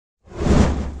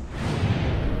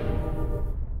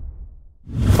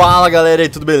Fala galera, e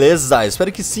tudo beleza?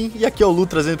 Espero que sim, e aqui é o Lu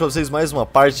trazendo pra vocês mais uma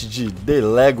parte de The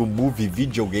Lego Movie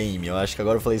Videogame. Eu acho que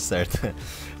agora eu falei certo.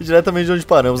 E diretamente de onde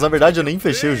paramos, na verdade eu nem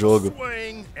fechei o jogo.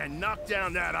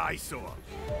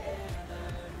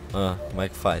 Ah, como é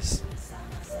que faz?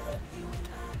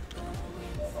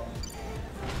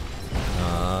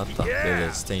 Ah, tá,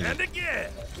 beleza, entendi.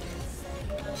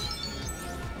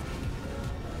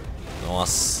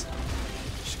 Nossa,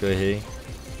 acho que eu errei.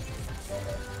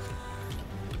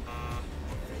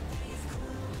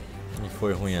 E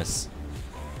foi ruim essa.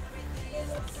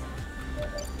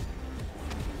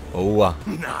 Boa.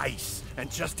 Nice, and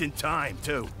just in time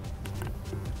too.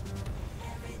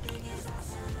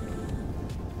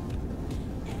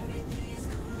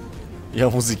 E a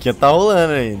musiquinha tá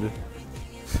rolando ainda.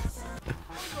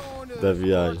 Da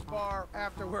viagem.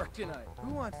 After work tonight.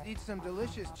 Who wants to eat some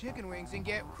delicious chicken wings and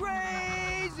get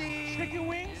crazy? Chicken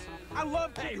wings? I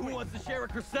love chicken wings. Who wants to share a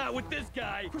croissant with this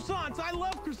guy? Croissants, I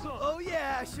love croissants. Oh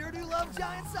yeah, I sure do love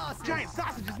giant sausages. Giant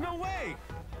sausages, no way.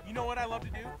 You know what I love to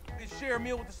do? Is share a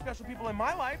meal with the special people in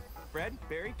my life. Fred,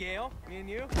 Barry, Gail, me and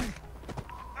you.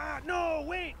 No,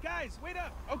 wait, guys, wait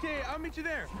up. Okay, I'll meet you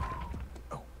there.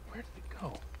 Oh, where did it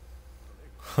go?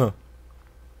 Huh.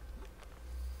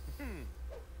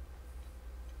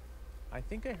 I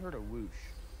think I heard a whoosh.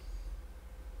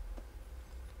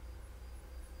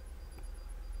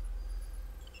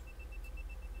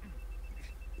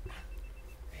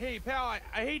 Hey, pal, I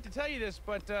hate to tell you this,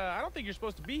 but I don't think you're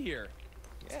supposed to be here.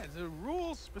 Yeah, the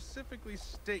rules specifically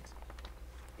state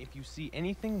if you see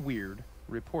anything weird,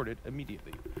 report it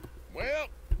immediately. Well,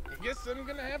 I guess I'm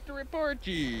gonna have to report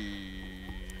you.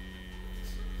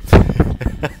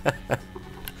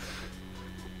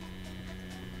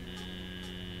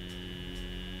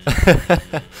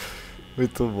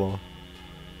 Muito bom.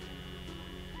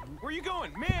 Where you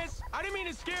going, miss? I didn't mean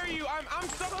to scare you. I'm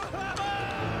so...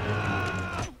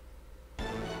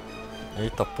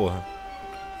 Eita porra.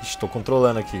 Estou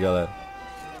controlando aqui, galera.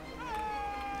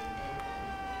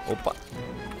 Opa.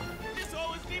 This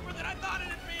hole is deeper than I thought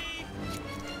it'd be.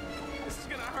 This is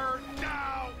gonna hurt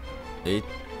now.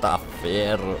 Eita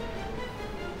ferro.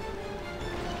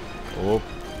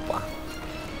 Opa.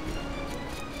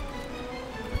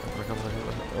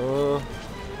 Oh.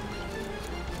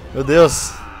 Meu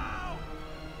Deus.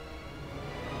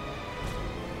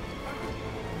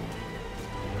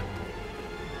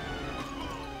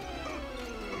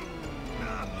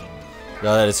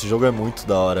 Galera, esse jogo é muito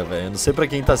da hora, velho. Eu não sei pra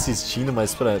quem tá assistindo,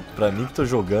 mas pra mim que tô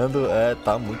jogando,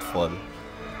 tá muito foda.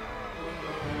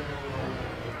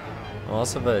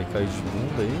 Nossa, velho, caiu de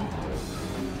bunda aí.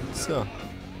 Assim, ó.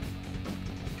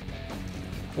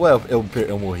 Ué,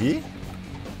 eu morri?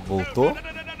 Voltou?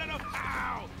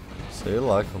 Sei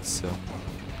lá o que aconteceu.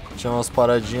 Tinha umas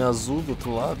paradinhas azul do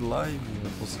outro lado lá e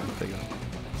não consegui pegar.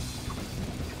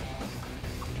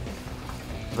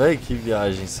 Véi, que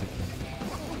viagem isso aqui.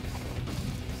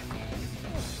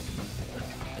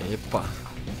 Epa.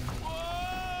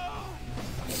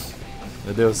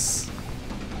 Meu Deus.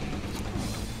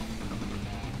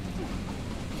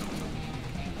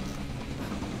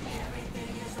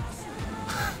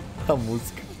 A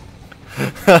música.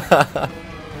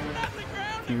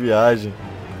 Que viagem.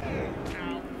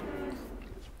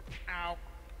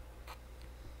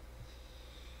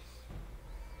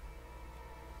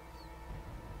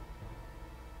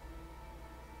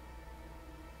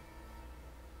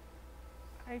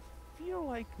 I feel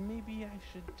like maybe I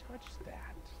should touch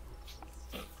that.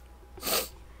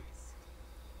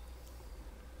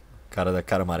 Cara da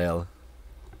cara amarela.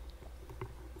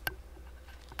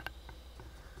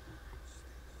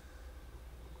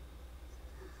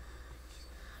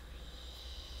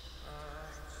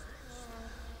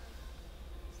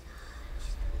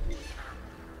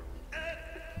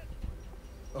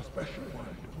 A special one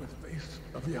with face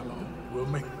of yellow will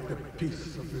make the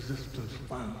piece of resistance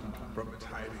found from its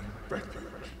hiding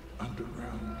refuge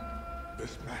underground.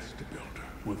 This master builder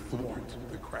will thwart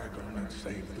the Kraken and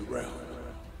save the realm.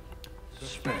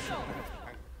 Special.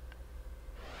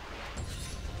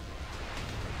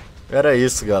 Era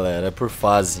isso, galera. É por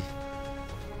fase.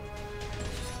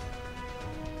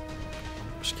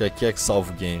 Acho que aqui é que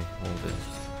salva o game. Vamos ver.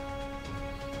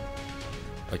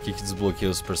 Aqui que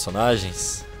desbloqueia os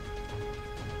personagens.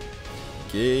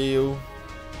 Gale.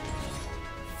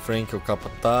 Frank é o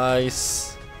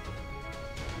capataz.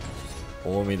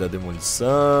 Homem da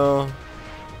demolição.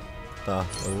 Tá,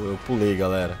 eu pulei,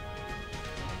 galera.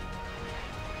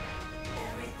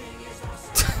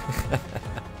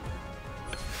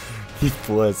 Que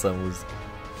porra essa música.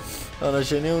 Eu não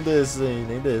achei nenhum desses aí,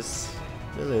 nem desses.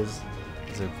 Beleza.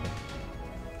 Fazer o quê?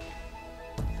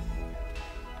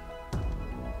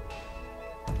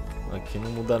 Aqui não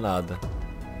muda nada.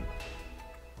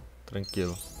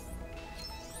 Tranquilo.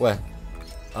 Ué.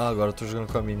 Ah, agora eu tô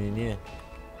jogando com a menininha.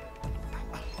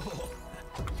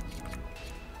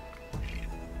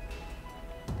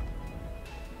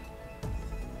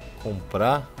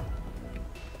 Comprar?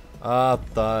 Ah,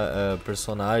 tá. É,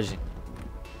 personagem.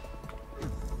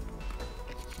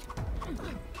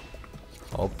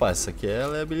 Opa, essa aqui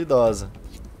ela é habilidosa.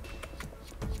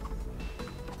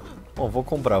 Bom, vou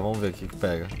comprar. Vamos ver o que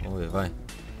pega. Vamos ver, vai.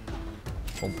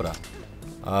 Comprar.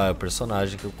 Ah, é o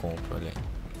personagem que eu compro, olha aí.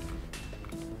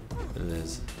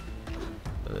 Beleza.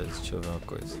 Beleza, deixa eu ver uma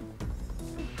coisa.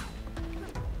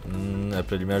 É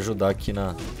pra ele me ajudar aqui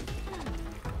na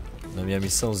minha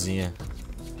missãozinha.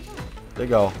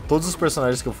 Legal. Todos os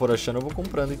personagens que eu for achando eu vou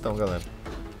comprando então, galera.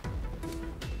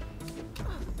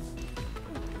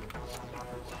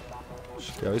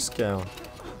 Acho que é o esquema.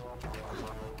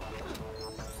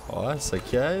 Ó, isso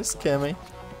aqui é esquema, hein?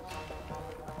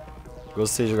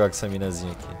 Gostei de jogar com essa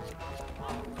minazinha aqui.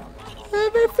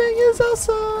 Everything is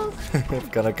awesome.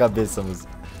 Fica na cabeça a música.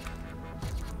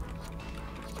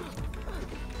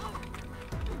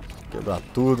 Quebrar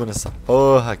tudo nessa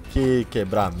porra aqui.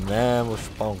 Quebrar mesmo.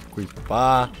 Chupar um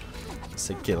cuipá. Não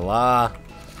sei o que lá.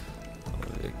 Vamos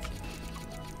ver aqui.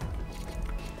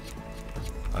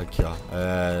 Aqui, ó.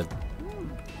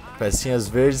 Pecinhas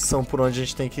verdes são por onde a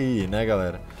gente tem que ir, né,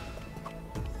 galera?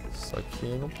 Só que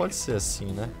não pode ser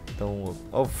assim, né? Então,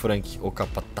 ó o Frank, o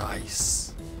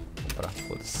capataz. Vou comprar,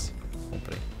 foda-se.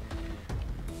 Comprei.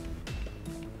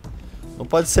 Não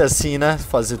pode ser assim, né?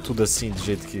 Fazer tudo assim do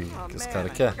jeito que os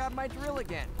caras querem.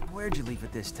 Where'd you leave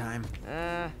it this time?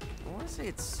 I want to say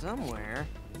it's somewhere.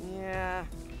 Yeah,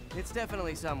 it's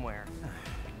definitely somewhere.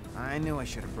 I knew I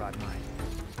should have brought mine.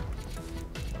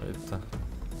 Eita.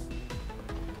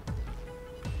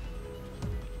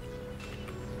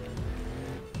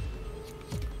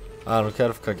 Ah, não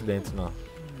quero ficar aqui dentro, não.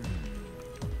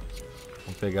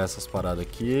 Vamos pegar essas paradas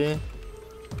aqui.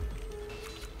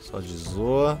 Só de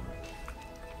zoa.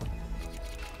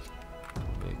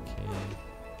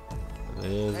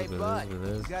 Beleza, Hey, beleza, bud,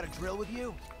 beleza. you got a drill with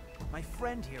you? My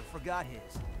friend here forgot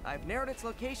his. I've narrowed its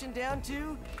location down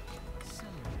to...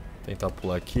 Tentar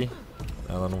pular aqui.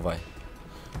 Ela não vai.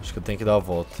 Acho que eu tenho que dar a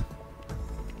volta.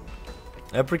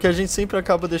 É porque a gente sempre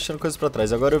acaba deixando coisas pra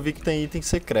trás. Agora eu vi que tem item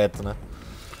secreto, né?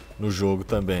 No jogo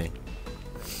também.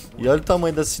 E olha o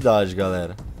tamanho da cidade,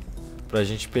 galera. Pra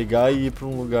gente pegar e ir pra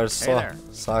um lugar só.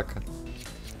 Saca?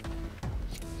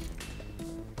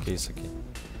 O que é isso aqui?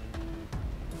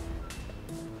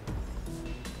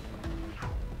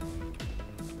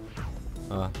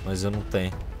 Ah, mas eu não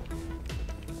tenho.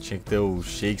 Tinha que ter o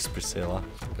Shakespeare, sei lá.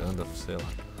 Gandalf, sei lá.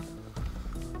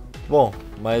 Bom,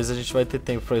 mas a gente vai ter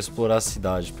tempo pra explorar a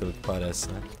cidade, pelo que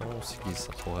parece, né? Então vamos seguir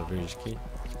essa porra verde aqui.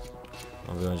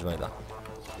 Vamos ver onde vai dar.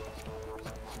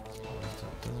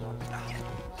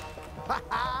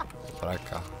 Pra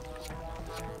cá.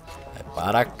 É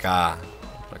para cá.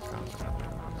 Pra cá.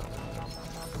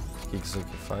 O que isso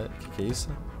aqui faz? O que é isso?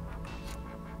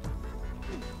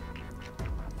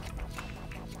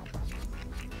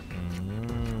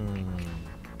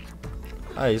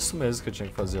 Ah, é isso mesmo que eu tinha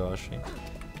que fazer, eu acho, hein?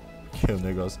 Que o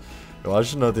negócio... Eu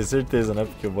acho não, tenho certeza, né?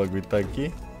 Porque o bagulho tá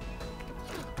aqui.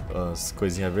 As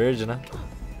coisinhas verdes, né?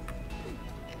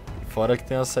 Fora que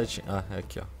tem as setinhas. Ah, é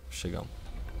aqui, ó. Chegamos.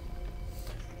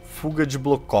 Fuga de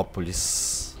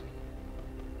Blocópolis.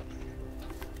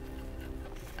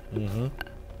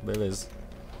 Beleza.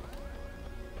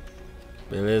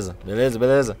 Beleza, beleza,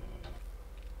 beleza.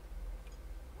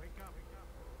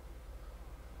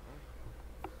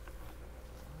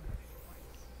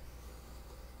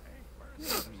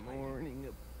 Morning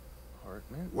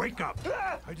apartment. Wake up!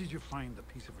 How did you find the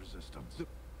piece of resistance? The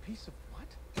piece of what?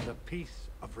 The piece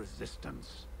of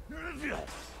resistance. I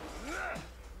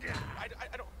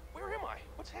don't... Where am I?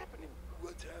 What's happening?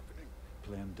 What's happening?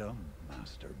 Playing dumb,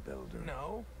 master builder.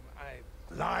 No,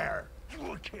 Liar!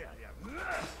 Look here,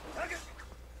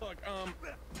 Look,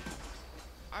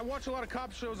 I watch a lot of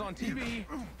cop shows on TV.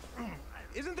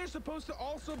 Isn't there supposed to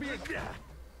also be a...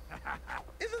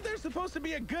 Isn't there supposed to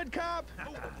be a good cop?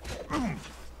 Oh,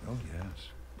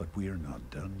 yes, but we're not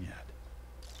done yet.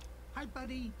 Hi,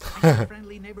 buddy. I'm a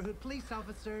friendly neighborhood police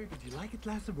officer. Would you like a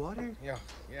glass of water? Yeah,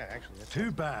 actually. That's...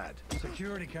 Too bad.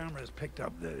 Security cameras picked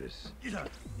up this.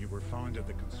 You were found at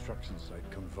the construction site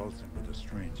convulsing with a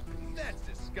strange peace. That's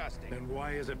disgusting. Then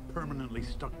why is it permanently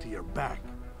stuck to your back?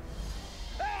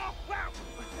 Oh, wow!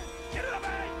 Get it up,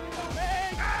 man!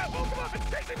 Ah, woke him up! It's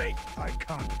chasing me! I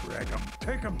can't break him.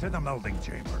 Take him to the melding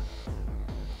chamber.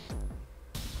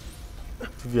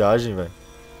 Que viagem, velho.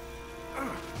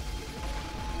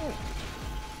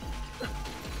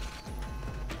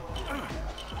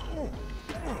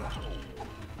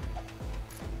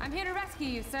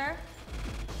 you, sir.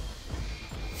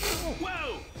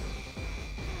 Whoa!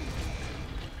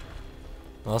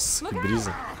 Nossa, que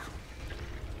brisa.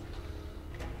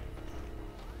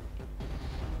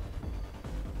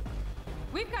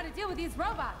 We've got to deal with these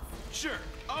robots. Sure.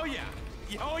 Oh yeah.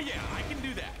 Oh yeah, I can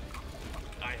do that.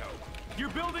 I hope. You're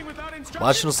building without instructions.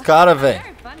 Bate nos caras, velho.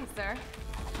 Very funny, sir.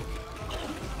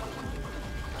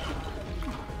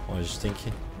 Bom, a gente tem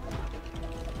que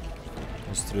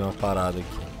construir uma parada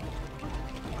aqui.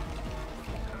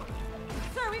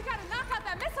 Sir, we've got to knock out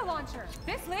that missile launcher.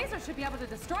 This laser should be able to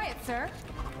destroy it, sir.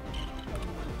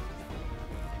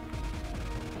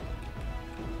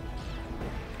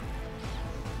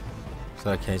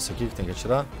 Será que é isso aqui que tem que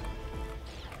atirar?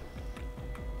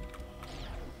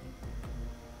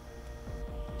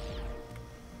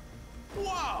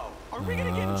 Whoa! Are we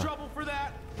gonna get in trouble for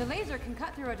that? The laser can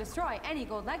cut through or destroy any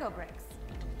gold Lego bricks.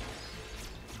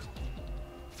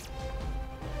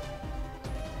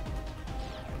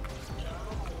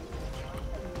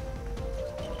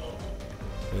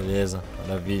 Beleza,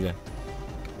 maravilha.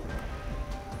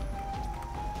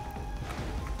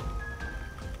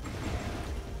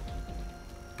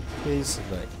 Que é isso,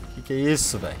 velho? Que é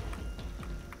isso, velho?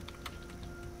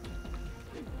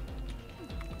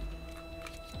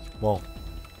 Bom,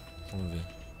 vamos ver.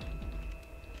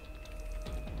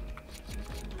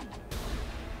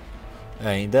 É,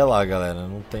 ainda é lá, galera.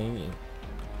 Não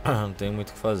tem muito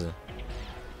o que fazer.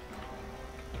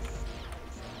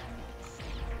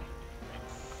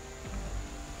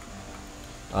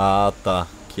 Ah, tá.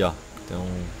 Aqui, ó. Tem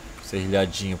um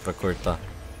serrilhadinho pra cortar.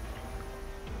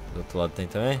 Do outro lado tem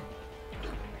também?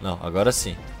 Não, agora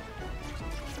sim.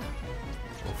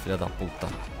 Ô, filha da puta.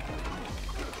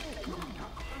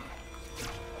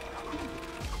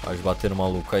 Pode bater no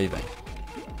maluco aí, velho.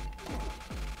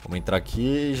 Vamos entrar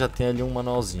aqui e já tem ali um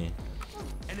manualzinho.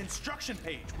 An instruction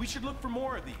page. We should look for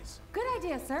more of these. Good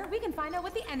idea, sir. We can find out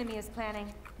what the enemy is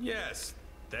planning. Yes,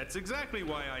 that's exactly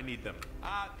why I need them.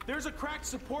 There's a cracked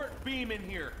support beam in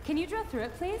here. Can you drill through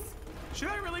it, please? Should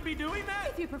I really be doing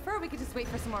that? If you prefer, we could just wait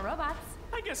for some more robots.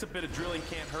 I guess a bit of drilling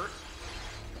can't hurt.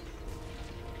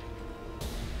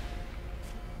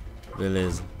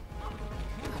 Beleza.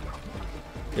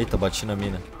 Eita, bati na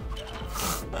mina.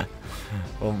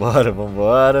 Vambora,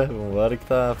 vambora. Vambora que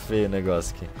tá feio o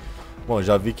negócio aqui. Bom,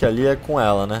 já vi que ali é com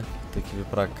ela, né? Tem que vir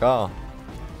pra cá, ó.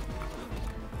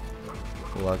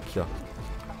 Pular aqui, ó.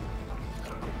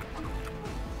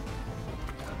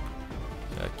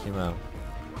 É aqui mesmo.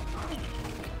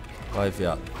 Vai,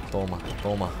 viado. Toma,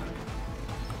 toma.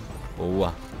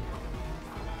 Boa.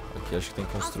 Aqui acho que tem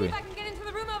que I'll see construir. if I can get into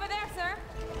the room over there, sir.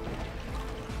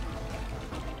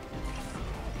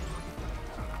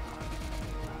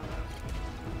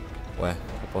 Ué, o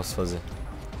que eu posso fazer?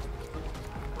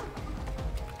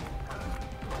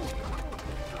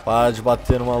 Para de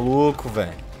bater no maluco,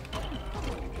 velho.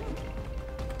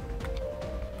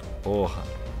 Porra.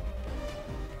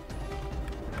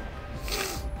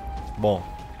 Bom,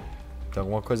 tem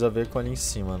alguma coisa a ver com ali em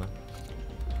cima, né?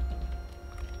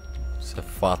 Isso é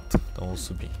fato. Então vamos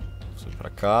subir. Vamos subir pra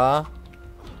cá.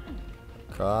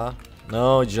 Cá.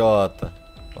 Não, idiota.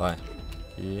 Vai.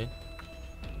 Aqui.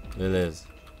 Beleza.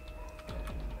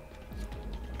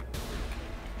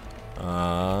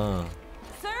 Ah.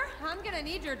 Sir, I'm gonna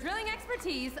need your drilling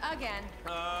expertise again.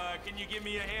 Can you give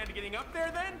me a hand getting up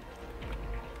there then?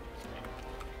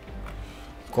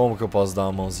 Como que eu posso dar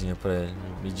uma mãozinha pra ele?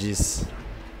 Me diz.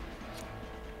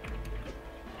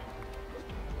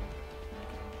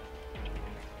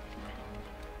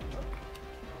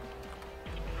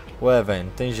 Ué, velho,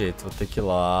 não tem jeito. Vou ter que ir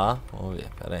lá. Vamos ver,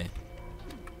 pera aí.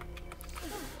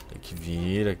 Tem que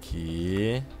vir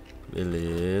aqui.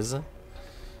 Beleza.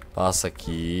 Passa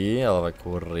aqui. Ela vai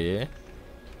correr.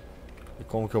 E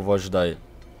como que eu vou ajudar ele?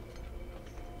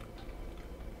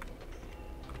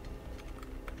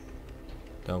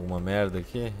 Tem alguma merda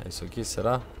aqui? É isso aqui,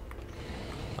 será?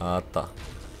 Ah, tá.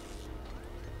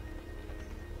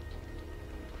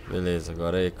 Beleza,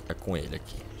 agora é com ele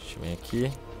aqui. Deixa eu vir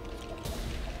aqui.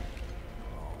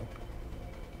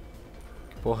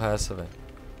 Que porra é essa, velho?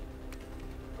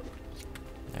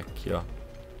 É aqui, ó.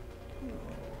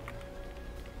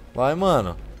 Vai,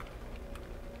 mano.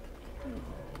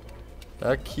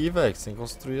 É aqui, velho, que você tem que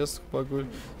construir esse bagulho.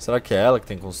 Será que é ela que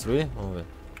tem que construir? Vamos ver.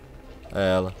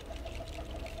 É ela.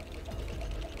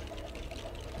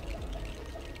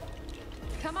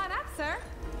 Come on up, sir.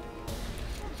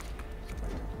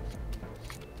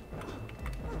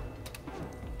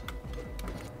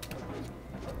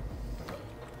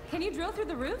 Can you drill through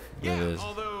the roof? Yeah, Beleza.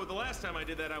 although the last time I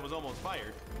did that I was almost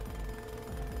fired.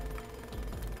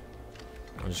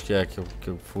 Onde que é que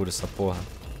eu furo essa porra?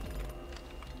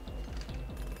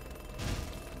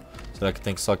 Será que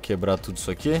tem que só quebrar tudo isso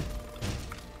aqui?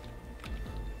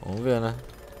 Vamos ver, né?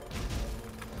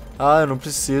 Ah, eu não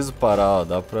preciso parar, ó.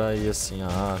 Dá pra ir assim.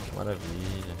 Ah, que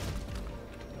maravilha.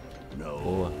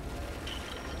 Boa.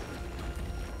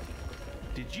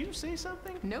 Did you say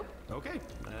something? Nope. Okay,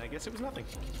 I guess it was nothing.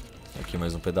 Aqui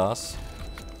mais um pedaço.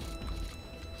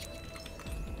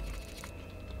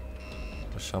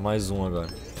 Vou achar mais um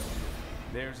agora.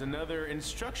 There's another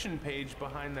instruction page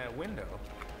behind that window.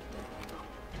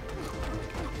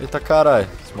 Eita caralho,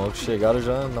 os malucos chegaram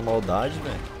já na maldade,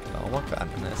 velho. Calma, cara,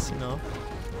 não é assim não.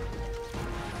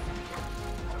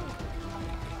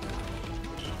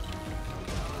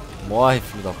 Morre,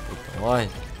 filho da puta, morre.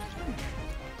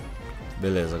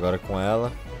 Beleza, agora com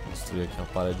ela. Construir aqui uma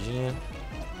paradinha.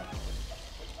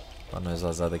 Pra nós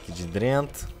vazar daqui de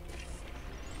dentro.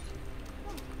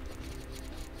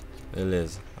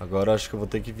 Beleza, agora eu acho que eu vou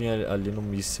ter que vir ali no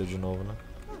míssil de novo, né?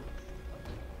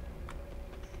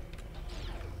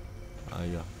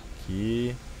 Aí, ó.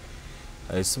 Aqui.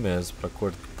 É isso mesmo, pra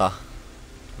cortar.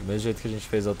 Do mesmo jeito que a gente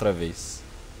fez a outra vez.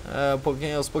 É,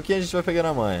 aos pouquinhos a gente vai pegar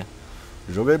na manha.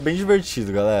 O jogo é bem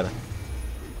divertido, galera.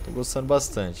 Tô gostando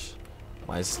bastante.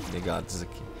 Mais ligados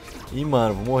aqui. Ih,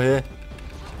 mano, vou morrer.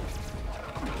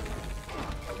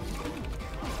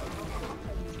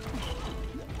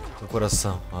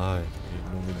 Coração. Ai,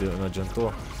 não me deu, não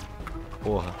adiantou.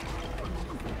 Porra.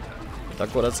 Me dá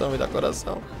coração, me dá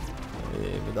coração.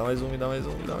 Me dá mais um, me dá mais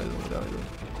um, me dá mais um, me dá mais um.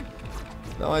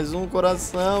 Me dá mais um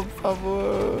coração, por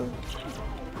favor.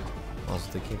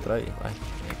 Nossa, tem que entrar aí, vai.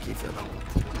 Vem aqui, filho da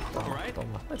puta. Alright,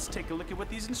 Toma. let's take a look at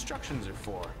what these instructions are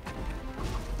for.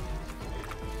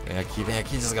 Vem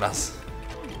aqui, desgraça.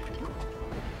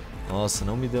 Nossa,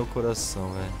 não me deu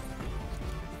coração, velho.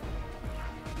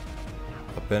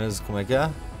 Apenas, como é que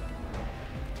é?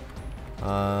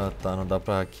 Ah, tá, não dá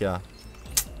pra hackear.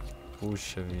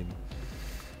 Puxa vida.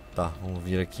 Tá, vamos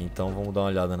vir aqui então, vamos dar uma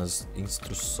olhada nas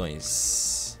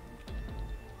instruções.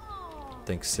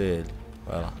 Tem que ser ele,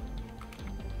 vai lá.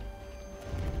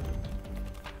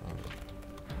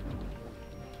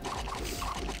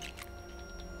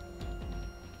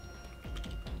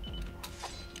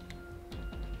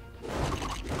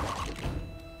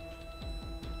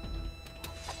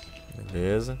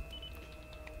 Beleza.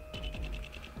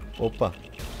 Opa.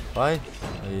 Vai.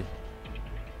 Aí.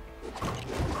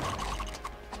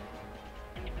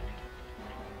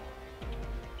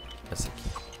 Essa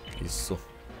aqui. Isso.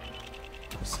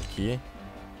 Essa aqui.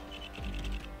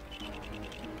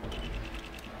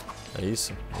 É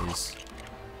isso? É isso.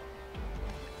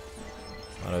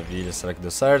 Maravilha. Será que deu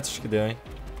certo? Acho que deu, hein?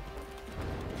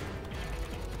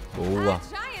 Boa.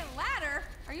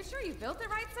 Are you sure you built it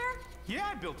right, sir?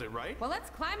 Yeah, I built it right. Well, let's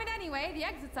climb it anyway. The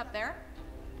exit's up there.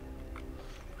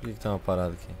 Por que tem uma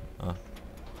parada aqui?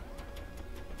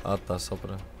 Ah, tá, só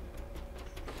pra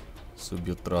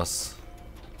subir o troço.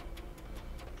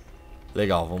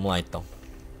 Legal, vamos lá então.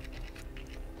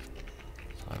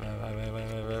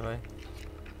 Vai.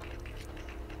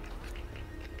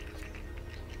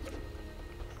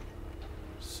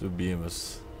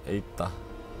 Subimos. Eita.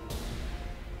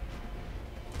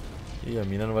 Ih, a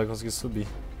mina não vai conseguir subir.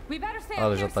 Ah,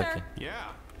 ela já tá aqui.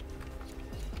 Yeah.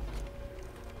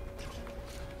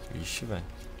 Ixi, velho.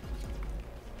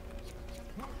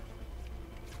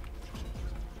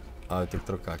 Ah, eu tenho que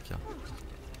trocar aqui, ó.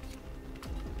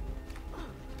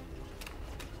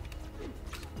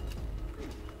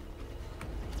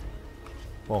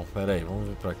 Bom, pera aí, vamos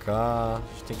vir pra cá. A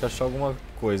gente tem que achar alguma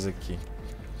coisa aqui.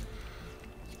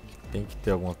 Tem que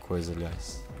ter alguma coisa,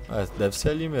 aliás. Ah, deve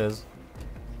ser ali mesmo.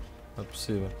 Não é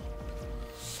possível.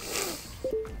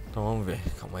 Então vamos ver.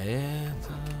 Calma aí.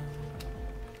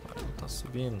 Não tá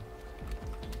subindo.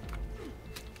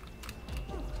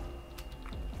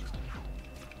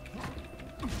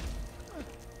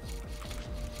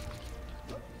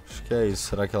 Acho que é isso.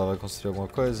 Será que ela vai construir alguma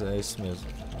coisa? É isso mesmo.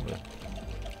 Vamos ver.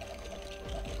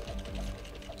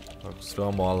 Vai construir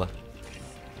uma mola.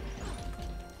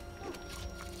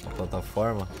 Uma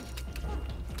plataforma.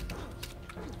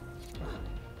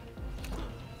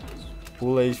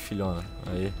 Pula aí, filhona.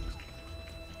 Aí.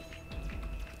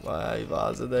 Vai,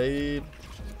 vaza daí.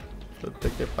 Puta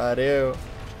que pariu.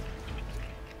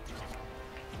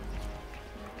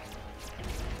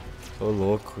 Ô,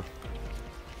 louco.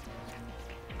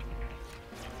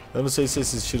 Eu não sei se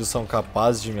esses tiros são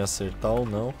capazes de me acertar ou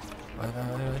não. Vai.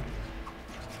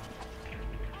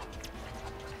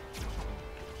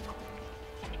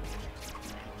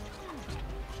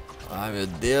 Ai, meu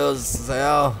Deus do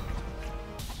céu.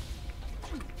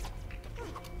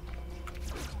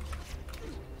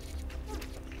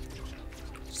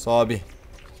 Sobe.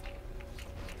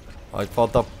 Olha que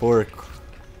falta porco.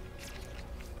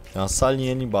 Tem uma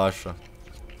salinha ali embaixo, ó.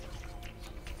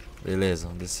 Beleza,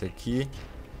 vamos descer aqui.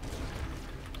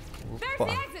 Opa,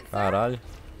 caralho.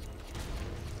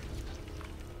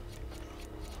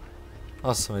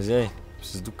 Nossa, mas e aí?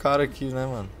 Preciso do cara aqui, né,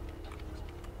 mano?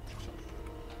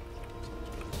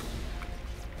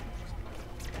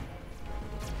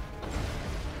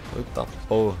 Eita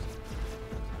porra.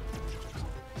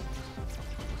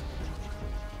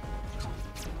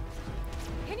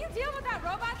 Can you deal with that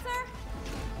robot, sir?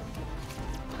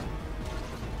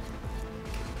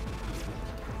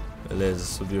 Beleza,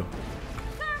 subiu.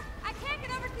 Sir, I can't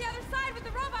get over to the other side with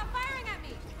the robot firing at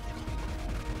me.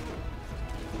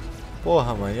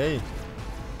 Porra, mano, e aí?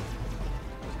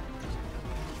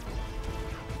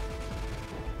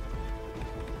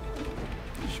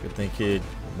 Acho que eu tenho que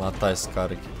matar esse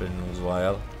cara aqui pra ele não zoar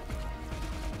ela.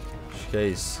 Acho que é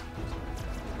isso.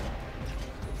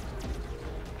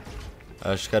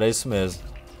 Acho que era isso mesmo.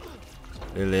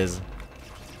 Beleza.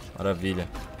 Maravilha.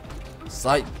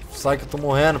 Sai, sai que eu tô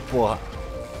morrendo, porra.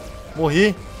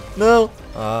 Morri. Não.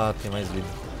 Ah, tem mais vida.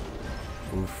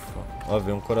 Ufa. Ó,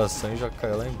 veio um coração e já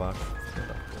caiu lá embaixo.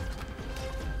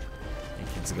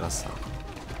 Que desgraçado.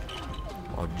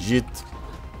 Maldito.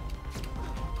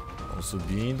 Vamos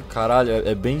subindo. Caralho,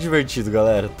 é bem divertido,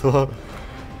 galera.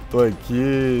 Tô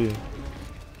aqui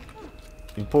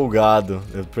empolgado.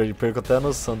 Eu perco até a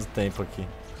noção do tempo aqui.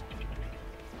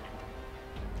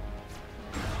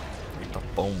 Eita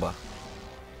pomba.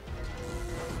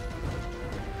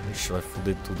 Ixi, vai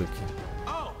foder tudo aqui.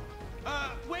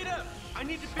 Oh, wait up! I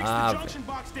need to fix Ah, the junction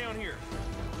box down here.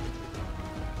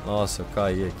 Nossa, eu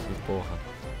caí aqui, porra.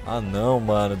 Ah não,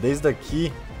 mano, desde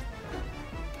aqui.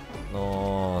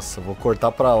 Nossa, vou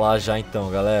cortar pra lá já então,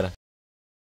 galera.